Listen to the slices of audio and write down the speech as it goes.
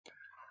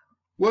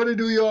What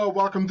do y'all?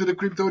 Welcome to the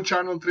crypto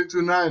channel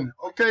 329.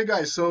 Okay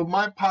guys, so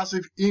my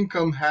passive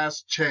income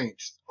has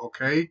changed.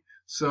 Okay,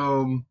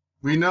 so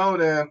we know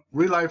that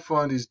Real Life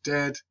Fund is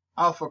dead,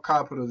 Alpha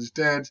Capital is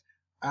dead,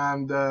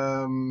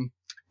 and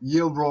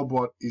Yield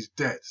Robot is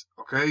dead.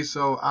 Okay,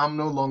 so I'm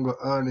no longer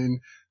earning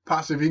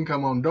passive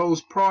income on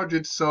those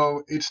projects,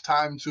 so it's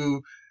time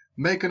to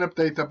make an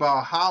update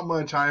about how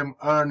much I am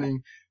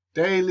earning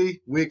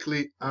daily,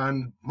 weekly,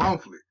 and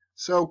monthly.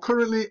 So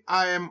currently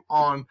I am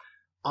on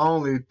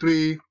only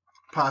 3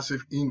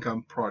 passive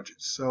income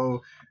projects.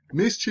 So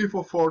Mischief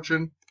of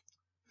Fortune,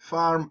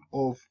 Farm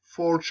of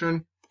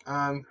Fortune,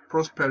 and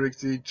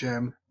Prosperity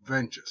Gem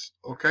Ventures.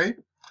 Okay,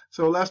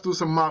 so let's do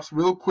some maths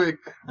real quick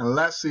and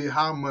let's see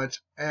how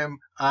much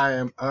I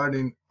am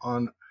earning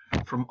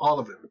from all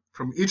of them,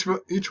 from each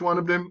one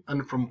of them,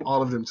 and from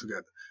all of them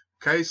together.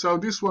 Okay, so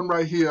this one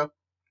right here,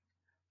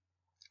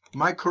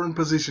 my current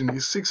position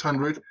is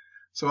 600,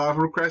 so I've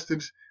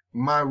requested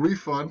my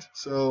refund,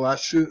 so I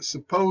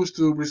supposed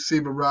to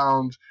receive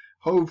around,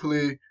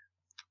 hopefully,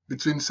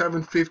 between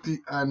 750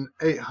 and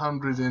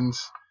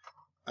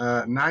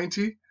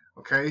 890.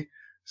 Okay,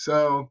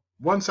 so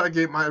once I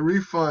get my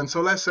refund,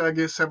 so let's say I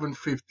get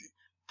 750.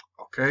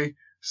 Okay,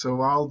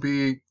 so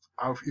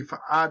if I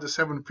add the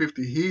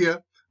 750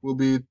 here, will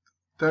be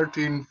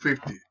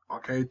 1350.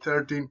 Okay,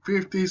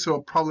 1350.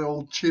 So probably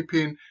I'll chip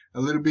in a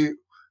little bit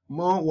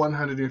more,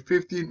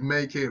 150,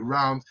 make it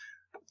around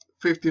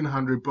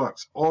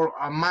 $1,500, or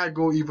I might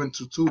go even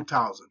to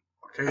 2,000.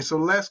 Okay, so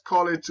let's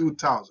call it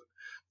 2,000.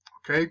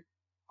 Okay,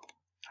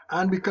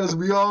 and because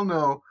we all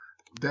know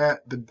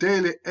that the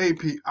daily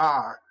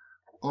APR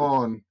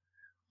on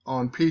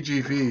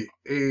PGV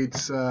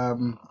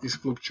is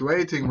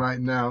fluctuating right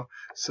now,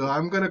 so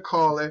I'm gonna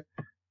call it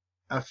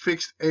a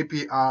fixed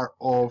APR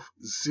of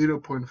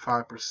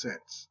 0.5%.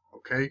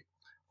 Okay,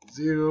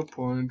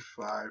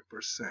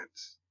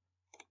 0.5%.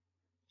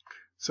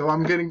 So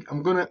I'm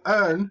gonna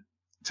earn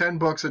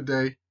 $10 a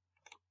day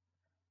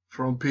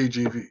from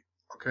PGV.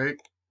 Okay,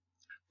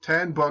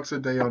 $10 a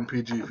day on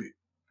PGV.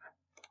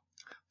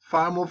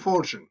 Farm of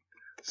Fortune.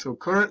 So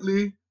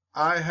currently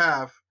I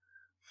have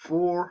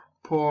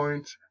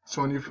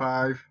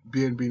 4.25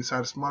 BNB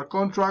inside smart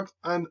contract,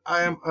 and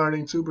I am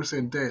earning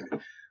 2% daily.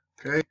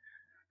 Okay,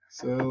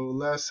 so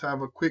let's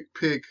have a quick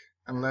pick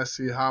and let's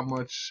see how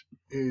much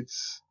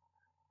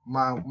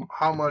my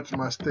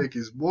stake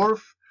is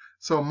worth.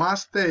 So my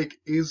stake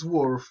is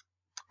worth,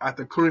 at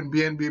the current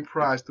BNB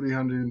price,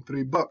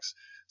 $303.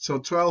 So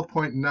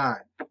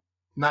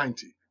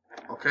 12.90.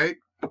 Okay,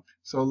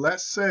 so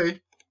let's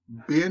say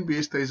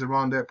BNB stays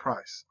around that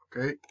price.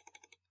 Okay,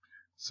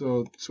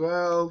 so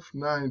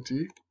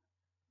 12.90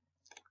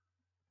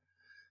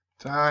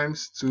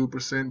 times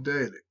 2%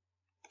 daily.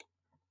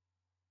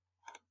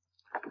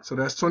 So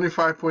that's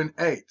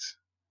 25.8.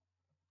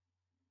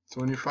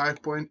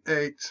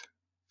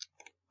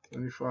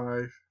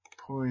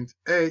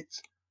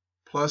 25.8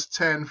 plus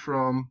 10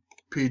 from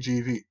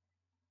PGV.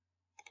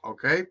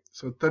 Okay,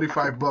 so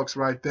 $35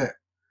 right there.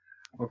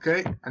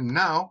 Okay, and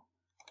now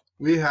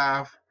we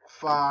have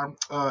farm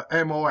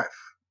MOF.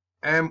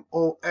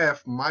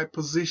 My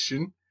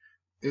position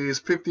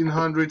is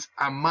 1,500.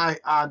 I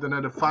might add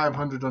another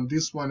 500 on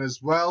this one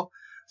as well,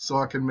 so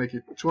I can make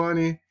it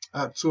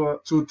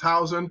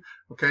 2,000.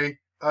 Okay,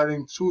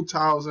 earning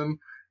 2,000.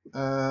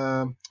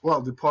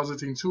 Well,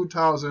 depositing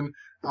 2,000.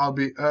 I'll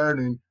be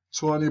earning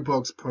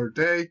 $20 per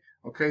day.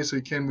 Okay, so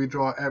you can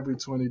withdraw every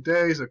 20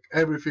 days,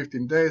 every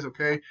 15 days.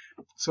 Okay,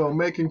 so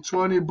making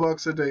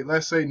 $20 a day.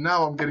 Let's say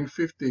now I'm getting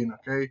 15.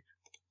 Okay,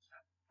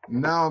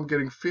 now I'm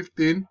getting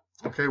 15.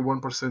 Okay,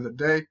 1% a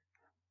day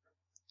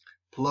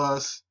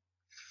plus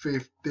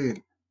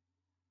 15.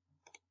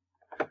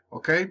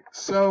 Okay,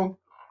 so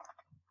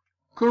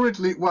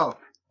currently, well,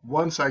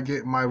 once I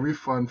get my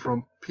refund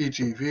from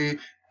PGV,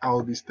 I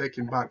will be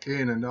staking back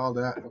in and all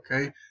that.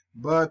 Okay,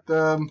 but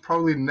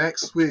probably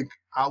next week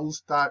I will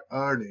start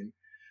earning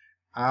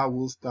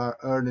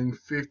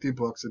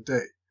 $50 a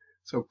day.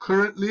 So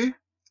currently,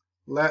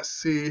 let's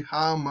see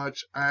how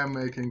much I am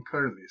making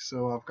currently.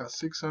 So I've got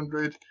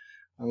 600,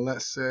 and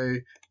let's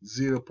say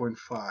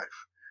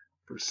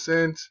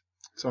 0.5%.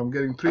 So I'm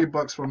getting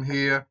 $3 from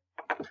here.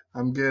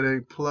 I'm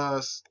getting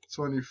plus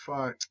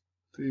 25,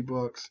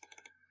 $3,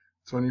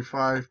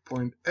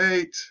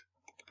 25.8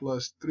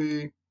 plus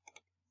 3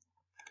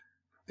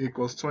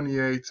 equals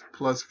 28,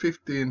 plus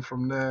 15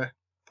 from there,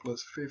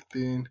 plus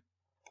 15.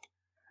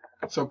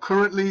 So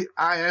currently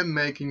I am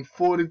making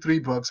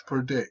 $43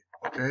 per day.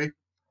 Okay,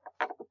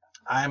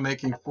 I am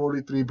making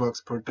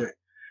 $43 per day.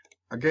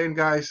 Again,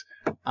 guys,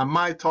 I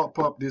might top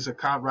up this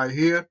account right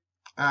here,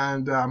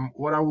 and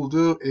what I will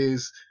do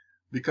is,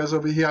 because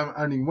over here I'm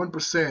earning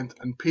 1%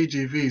 and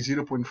PGV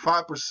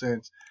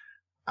 0.5%,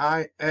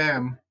 I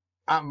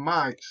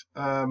might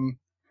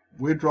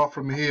withdraw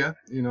from here,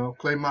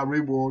 claim my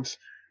rewards,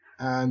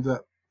 and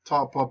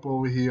top up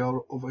over here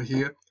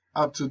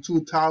up to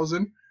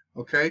 2,000.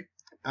 Okay,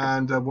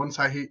 and once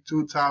I hit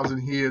 2,000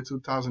 here,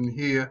 2,000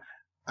 here,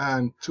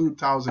 and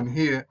 2,000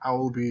 here, I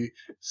will be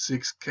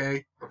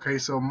 6K. Okay,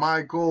 so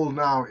my goal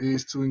now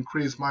is to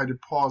increase my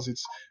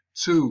deposits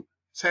to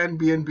 10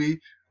 BNB.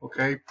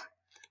 Okay,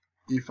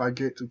 if I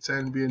get to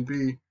 10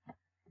 BNB,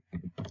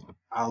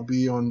 I'll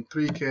be on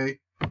 3K.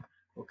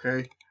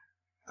 Okay,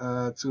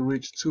 to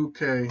reach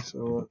 2K,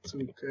 so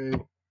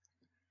 2K,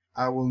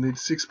 I will need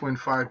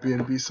 6.5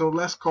 BNB. So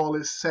let's call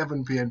it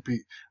 7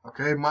 BNB.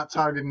 Okay, my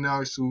target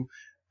now is to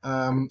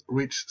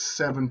reach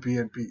 7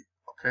 BNB.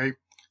 Okay,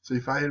 so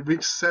if I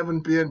reach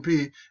 7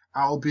 BNB,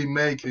 I'll be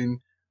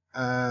making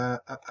 7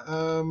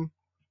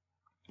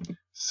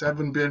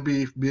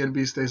 BNB if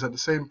BNB stays at the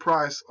same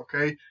price.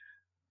 Okay,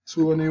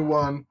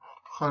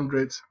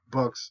 2,100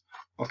 bucks.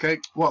 Okay,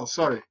 well,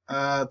 sorry,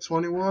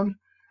 21,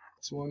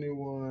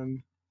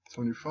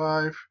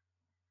 25,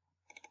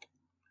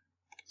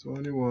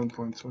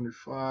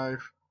 21.25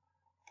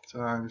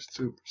 times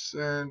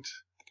 2%.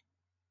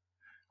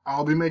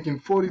 I'll be making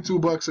 42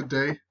 bucks a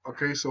day.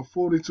 Okay, so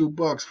 42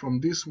 bucks from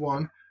this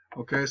one.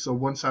 Okay, so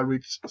once I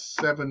reach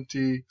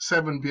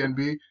 77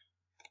 BNB,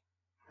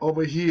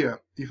 over here,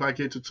 if I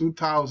get to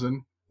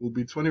 2,000, will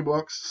be 20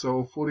 bucks.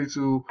 So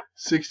 42,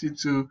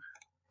 62,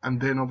 and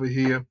then over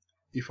here,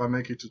 if I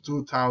make it to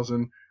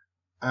 2,000,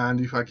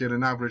 and if I get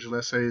an average,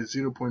 let's say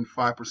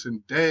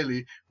 0.5%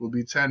 daily, will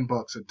be 10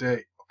 bucks a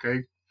day.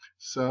 Okay,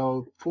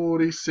 so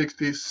 40,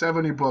 60,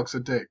 70 bucks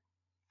a day.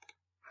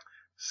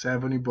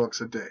 70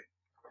 bucks a day.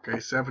 Okay,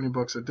 70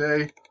 bucks a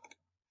day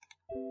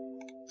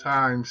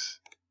times,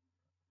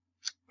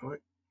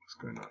 wait, what's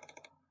going on?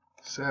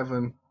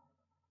 70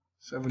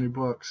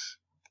 bucks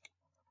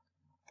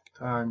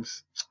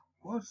times,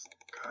 what?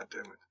 God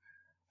damn it.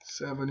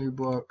 70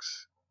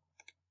 bucks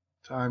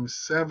times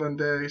 7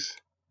 days,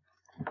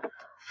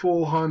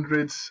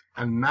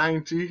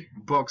 490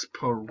 bucks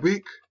per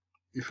week.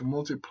 If you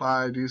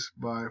multiply this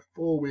by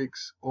 4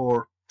 weeks,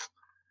 or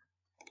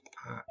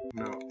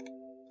no,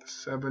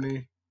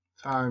 70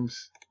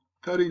 times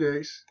 30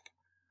 days,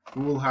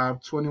 we will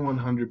have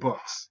 2,100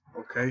 bucks.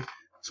 Okay,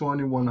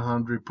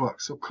 2,100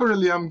 bucks. So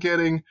currently I'm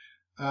getting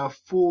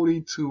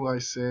 42. I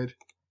said,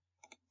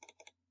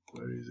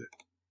 where is it?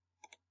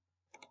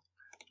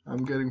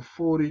 I'm getting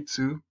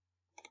 42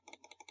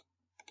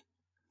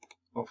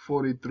 or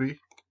 43.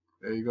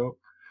 There you go.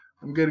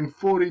 I'm getting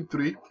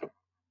 43.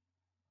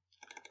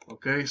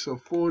 Okay, so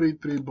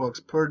 43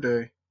 bucks per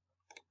day.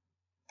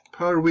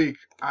 Per week,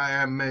 I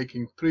am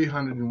making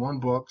 301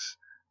 bucks.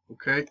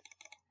 Okay,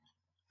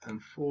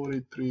 and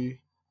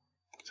 43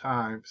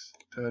 times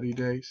 30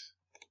 days,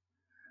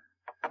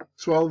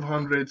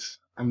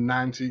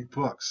 1,290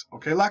 bucks.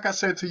 Okay, like I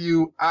said to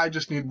you, I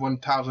just need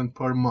 1,000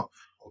 per month.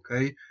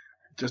 Okay,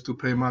 just to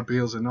pay my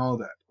bills and all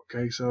that.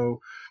 Okay,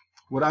 so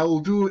what I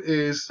will do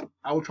is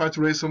I will try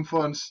to raise some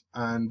funds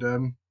and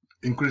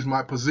increase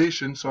my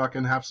position so I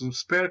can have some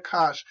spare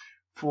cash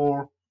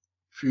for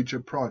future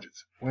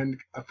projects. When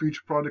a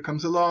future project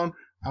comes along,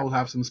 I will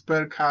have some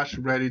spare cash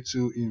ready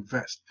to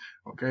invest.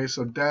 Okay,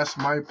 so that's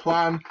my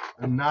plan,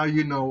 and now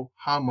you know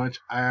how much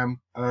I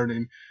am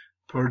earning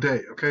per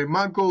day. Okay,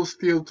 my goal is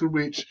still to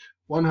reach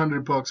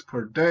 100 bucks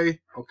per day.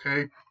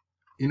 Okay,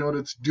 in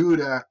order to do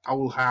that, I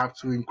will have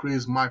to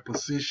increase my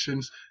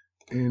positions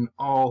in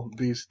all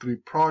these 3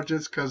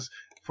 projects, because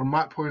from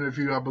my point of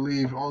view, I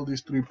believe all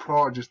these 3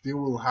 projects, they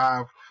will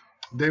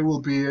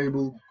be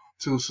able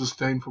to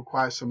sustain for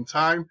quite some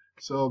time.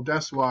 So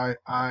that's why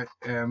I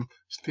am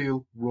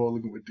still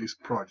rolling with these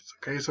projects.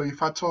 Okay, so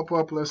if I top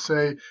up, let's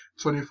say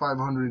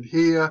 2,500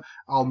 here,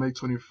 I'll make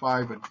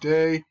 25 a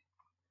day.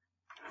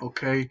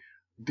 Okay,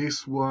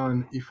 this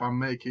one, if I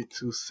make it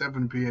to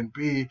 7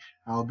 BNB,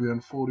 I'll be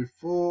on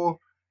 44.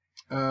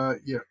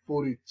 Yeah,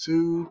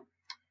 42.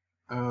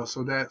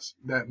 So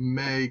that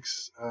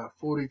makes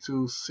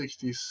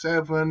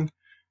 42.67,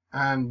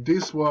 and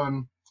this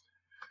one,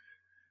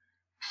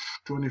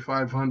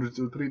 2,500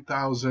 to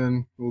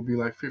 3,000, will be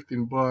like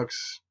 15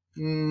 bucks.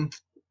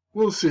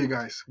 We'll see,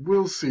 guys.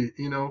 We'll see.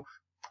 You know,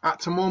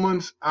 at the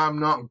moment, I'm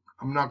not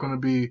gonna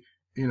be,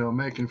 you know,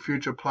 making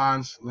future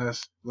plans.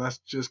 Let's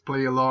just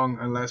play along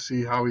and let's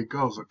see how it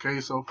goes. Okay,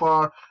 so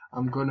far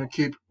I'm gonna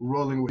keep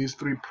rolling with these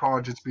 3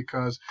 projects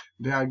because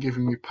they are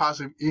giving me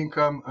passive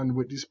income, and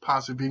with this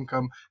passive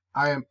income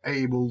I am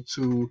able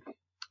to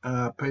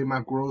pay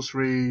my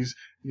groceries,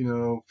 you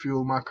know,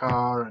 fuel my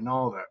car and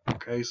all that.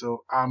 Okay,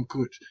 so I'm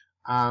good.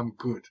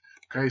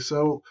 Okay,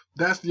 so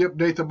that's the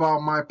update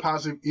about my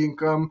passive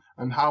income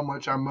and how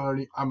much I'm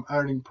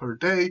earning per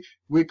day,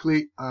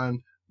 weekly,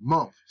 and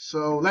month.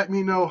 So let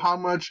me know how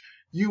much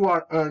you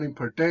are earning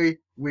per day,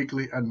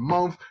 weekly, and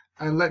month,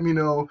 and let me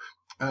know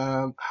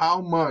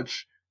how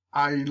much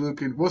are you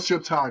looking, what's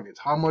your target,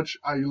 how much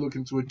are you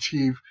looking to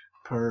achieve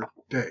per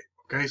day.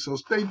 Okay, so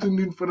stay tuned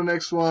in for the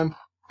next one.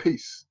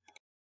 Peace.